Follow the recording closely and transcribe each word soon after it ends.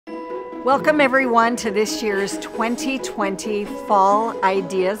Welcome everyone to this year's 2020 Fall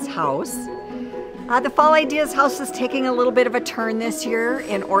Ideas House. The Fall Ideas House is taking a little bit of a turn this year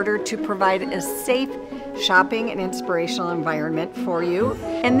in order to provide a safe shopping and inspirational environment for you.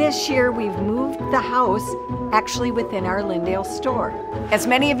 And this year we've moved the house actually within our Lyndale store. As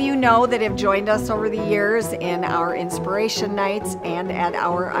many of you know that have joined us over the years in our inspiration nights and at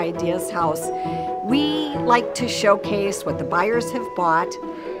our Ideas House, we like to showcase what the buyers have bought.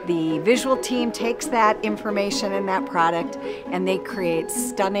 The visual team takes that information and that product and they create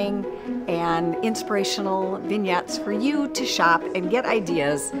stunning and inspirational vignettes for you to shop and get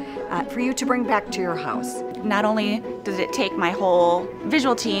ideas for you to bring back to your house. Not only did it take my whole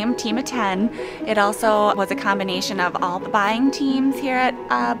visual team of 10, it also was a combination of all the buying teams here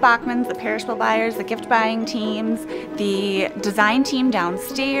at Bachman's, the perishable buyers, the gift buying teams, the design team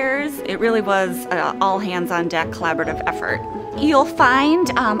downstairs. It really was all hands on deck collaborative effort. You'll find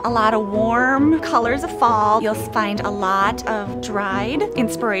a lot of warm colors of fall. You'll find a lot of dried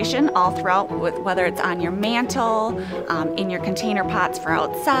inspiration all throughout, whether it's on your mantle, in your container pots for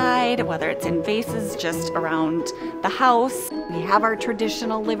outside, whether it's in vases just around the house. We have our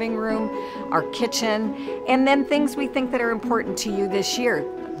traditional living room, our kitchen, and then things we think that are important to you this year.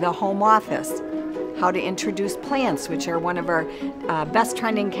 The home office, how to introduce plants, which are one of our best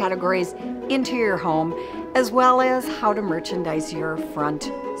trending categories, into your home, as well as how to merchandise your front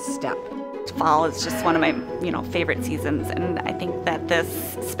step. Fall is just one of my favorite seasons, and I think that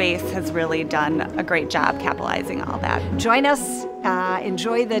this space has really done a great job capitalizing all that. Join us,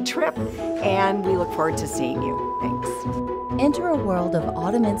 enjoy the trip, and we look forward to seeing you. Thanks. Enter a world of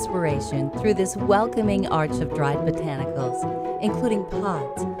autumn inspiration through this welcoming arch of dried botanicals, including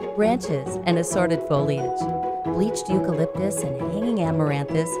pods, branches, and assorted foliage. Bleached eucalyptus and hanging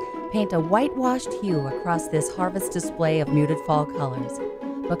amaranthus paint a whitewashed hue across this harvest display of muted fall colors.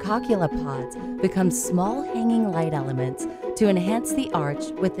 Bocacula pods become small hanging light elements to enhance the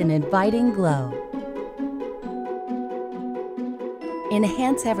arch with an inviting glow.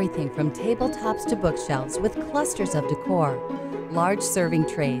 Enhance everything from tabletops to bookshelves with clusters of decor. Large serving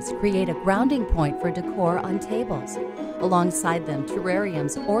trays create a grounding point for decor on tables. Alongside them,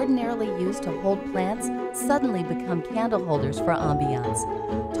 terrariums ordinarily used to hold plants suddenly become candle holders for ambiance.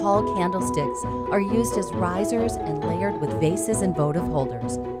 Tall candlesticks are used as risers and layered with vases and votive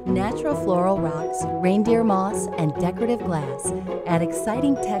holders. Natural floral rocks, reindeer moss, and decorative glass add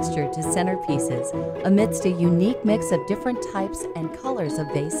exciting texture to centerpieces amidst a unique mix of different types and colors of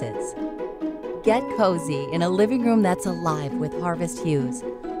vases. Get cozy in a living room that's alive with harvest hues.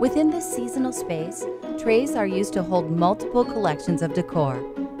 Within this seasonal space, trays are used to hold multiple collections of decor.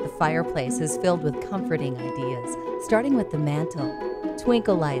 The fireplace is filled with comforting ideas, starting with the mantle.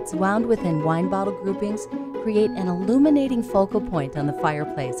 Twinkle lights wound within wine bottle groupings create an illuminating focal point on the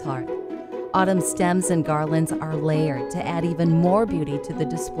fireplace hearth. Autumn stems and garlands are layered to add even more beauty to the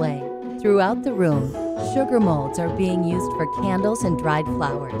display. Throughout the room, sugar molds are being used for candles and dried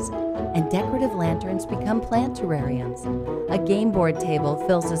flowers, and decorative lanterns become plant terrariums. A game board table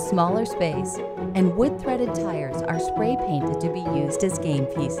fills a smaller space, and wood-threaded tires are spray painted to be used as game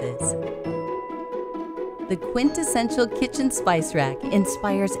pieces. The quintessential kitchen spice rack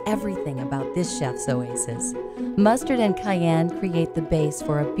inspires everything about this chef's oasis. Mustard and cayenne create the base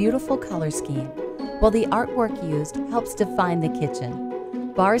for a beautiful color scheme, while the artwork used helps define the kitchen.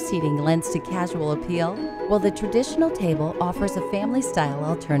 Bar seating lends to casual appeal, while the traditional table offers a family-style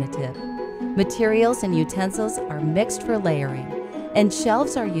alternative. Materials and utensils are mixed for layering, and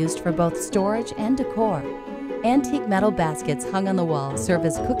shelves are used for both storage and decor. Antique metal baskets hung on the wall serve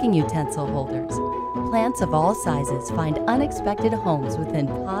as cooking utensil holders. Plants of all sizes find unexpected homes within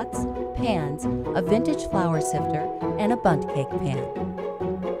pots, pans, a vintage flour sifter, and a bundt cake pan.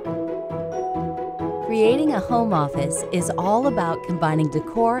 Creating a home office is all about combining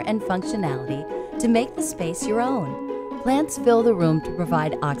decor and functionality to make the space your own. Plants fill the room to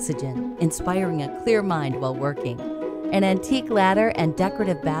provide oxygen, inspiring a clear mind while working. An antique ladder and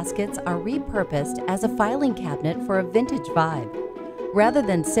decorative baskets are repurposed as a filing cabinet for a vintage vibe. Rather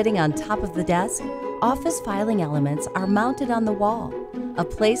than sitting on top of the desk, office filing elements are mounted on the wall. A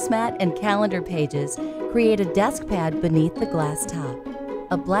placemat and calendar pages create a desk pad beneath the glass top.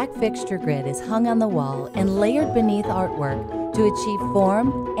 A black fixture grid is hung on the wall and layered beneath artwork to achieve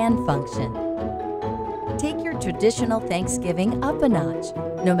form and function. Take your traditional Thanksgiving up a notch,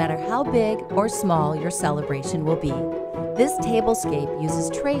 no matter how big or small your celebration will be. This tablescape uses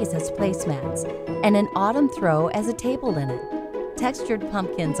trays as placemats and an autumn throw as a table linen. Textured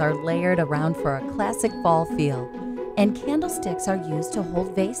pumpkins are layered around for a classic fall feel, and candlesticks are used to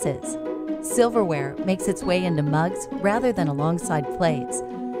hold vases. Silverware makes its way into mugs rather than alongside plates,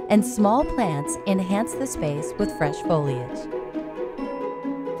 and small plants enhance the space with fresh foliage.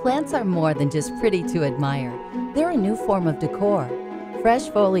 Plants are more than just pretty to admire. They're a new form of decor. Fresh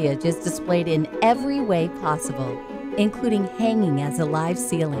foliage is displayed in every way possible, including hanging as a live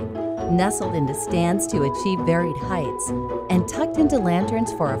ceiling, nestled into stands to achieve varied heights, and tucked into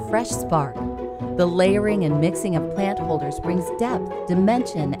lanterns for a fresh spark. The layering and mixing of plant holders brings depth,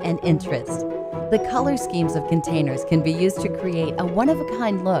 dimension, and interest. The color schemes of containers can be used to create a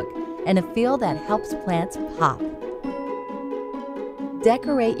one-of-a-kind look and a feel that helps plants pop.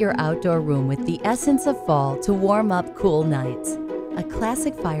 Decorate your outdoor room with the essence of fall to warm up cool nights. A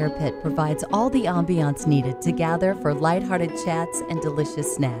classic fire pit provides all the ambiance needed to gather for lighthearted chats and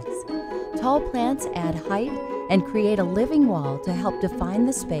delicious snacks. Tall plants add height and create a living wall to help define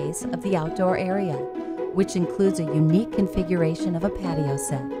the space of the outdoor area, which includes a unique configuration of a patio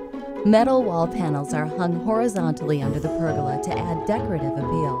set. Metal wall panels are hung horizontally under the pergola to add decorative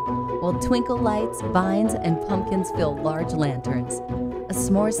appeal, while twinkle lights, vines, and pumpkins fill large lanterns. A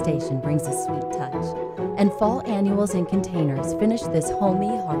s'more station brings a sweet touch, and fall annuals in containers finish this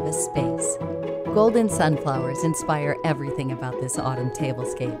homey harvest space. Golden sunflowers inspire everything about this autumn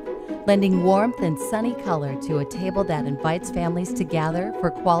tablescape, lending warmth and sunny color to a table that invites families to gather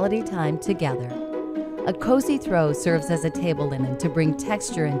for quality time together. A cozy throw serves as a table linen to bring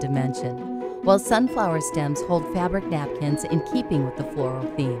texture and dimension, while sunflower stems hold fabric napkins in keeping with the floral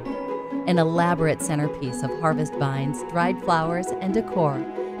theme. An elaborate centerpiece of harvest vines, dried flowers, and decor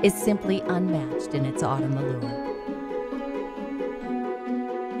is simply unmatched in its autumn allure.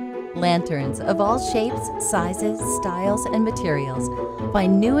 Lanterns of all shapes, sizes, styles, and materials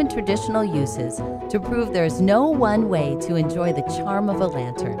find new and traditional uses to prove there's no one way to enjoy the charm of a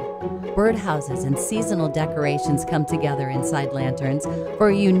lantern. Birdhouses and seasonal decorations come together inside lanterns for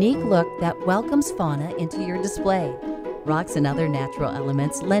a unique look that welcomes fauna into your display. Rocks and other natural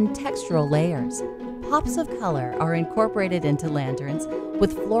elements lend textural layers. Pops of color are incorporated into lanterns,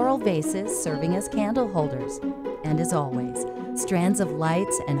 with floral vases serving as candle holders. And as always, strands of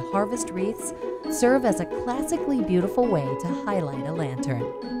lights and harvest wreaths serve as a classically beautiful way to highlight a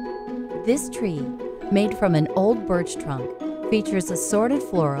lantern. This tree, made from an old birch trunk, features assorted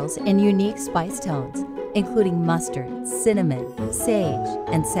florals in unique spice tones, including mustard, cinnamon, sage,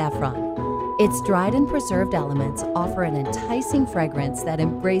 and saffron. Its dried and preserved elements offer an enticing fragrance that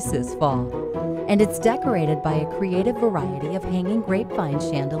embraces fall, and it's decorated by a creative variety of hanging grapevine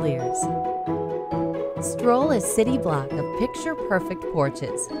chandeliers. Stroll a city block of picture-perfect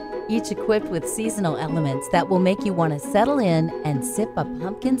porches, each equipped with seasonal elements that will make you want to settle in and sip a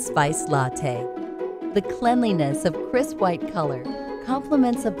pumpkin spice latte. The cleanliness of crisp white color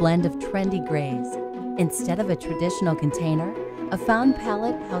complements a blend of trendy grays. Instead of a traditional container, a found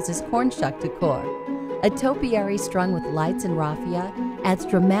palette houses corn shuck decor. A topiary strung with lights and raffia adds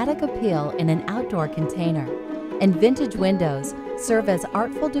dramatic appeal in an outdoor container. And vintage windows serve as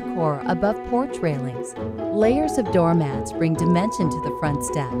artful decor above porch railings. Layers of doormats bring dimension to the front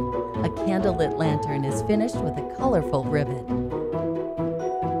step. A candlelit lantern is finished with a colorful ribbon.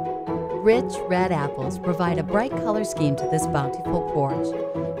 Rich red apples provide a bright color scheme to this bountiful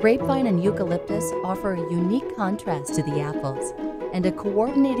porch. Grapevine and eucalyptus offer a unique contrast to the apples, and a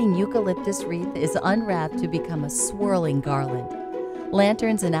coordinating eucalyptus wreath is unwrapped to become a swirling garland.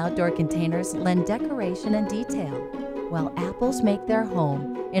 Lanterns and outdoor containers lend decoration and detail, while apples make their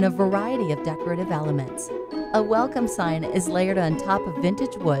home in a variety of decorative elements. A welcome sign is layered on top of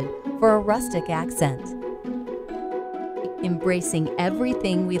vintage wood for a rustic accent. Embracing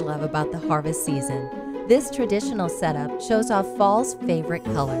everything we love about the harvest season, this traditional setup shows off fall's favorite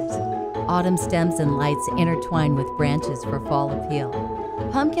colors. Autumn stems and lights intertwine with branches for fall appeal.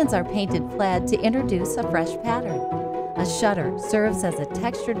 Pumpkins are painted plaid to introduce a fresh pattern. A shutter serves as a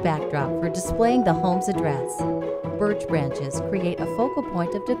textured backdrop for displaying the home's address. Birch branches create a focal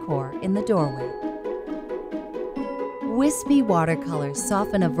point of decor in the doorway. Wispy watercolors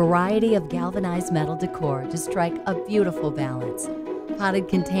soften a variety of galvanized metal decor to strike a beautiful balance. Potted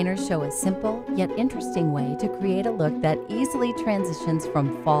containers show a simple yet interesting way to create a look that easily transitions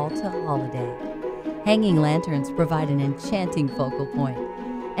from fall to holiday. Hanging lanterns provide an enchanting focal point,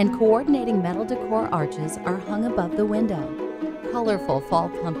 and coordinating metal decor arches are hung above the window. Colorful fall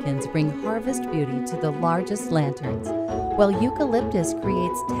pumpkins bring harvest beauty to the largest lanterns, while eucalyptus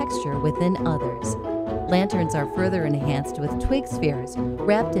creates texture within others. Lanterns are further enhanced with twig spheres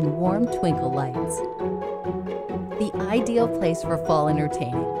wrapped in warm twinkle lights. The ideal place for fall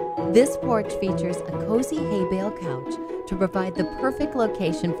entertaining, this porch features a cozy hay bale couch to provide the perfect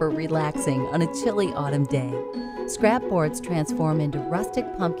location for relaxing on a chilly autumn day. Scrap boards transform into rustic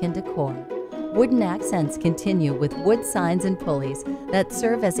pumpkin decor, Wooden accents continue with wood signs and pulleys that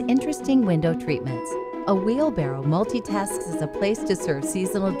serve as interesting window treatments. A wheelbarrow multitasks as a place to serve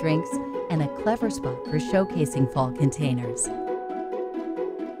seasonal drinks and a clever spot for showcasing fall containers.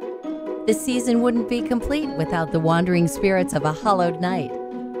 The season wouldn't be complete without the wandering spirits of a hallowed night.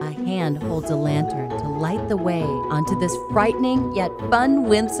 A hand holds a lantern to light the way onto this frightening yet fun,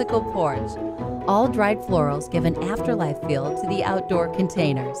 whimsical porch. All dried florals give an afterlife feel to the outdoor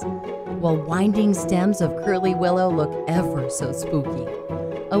containers, while winding stems of curly willow look ever so spooky.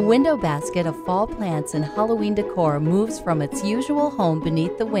 A window basket of fall plants and Halloween decor moves from its usual home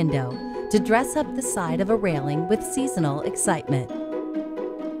beneath the window to dress up the side of a railing with seasonal excitement.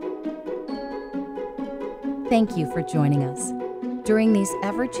 Thank you for joining us. During these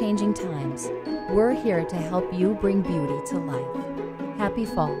ever-changing times, we're here to help you bring beauty to life. Happy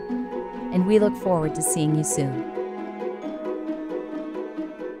fall, and we look forward to seeing you soon.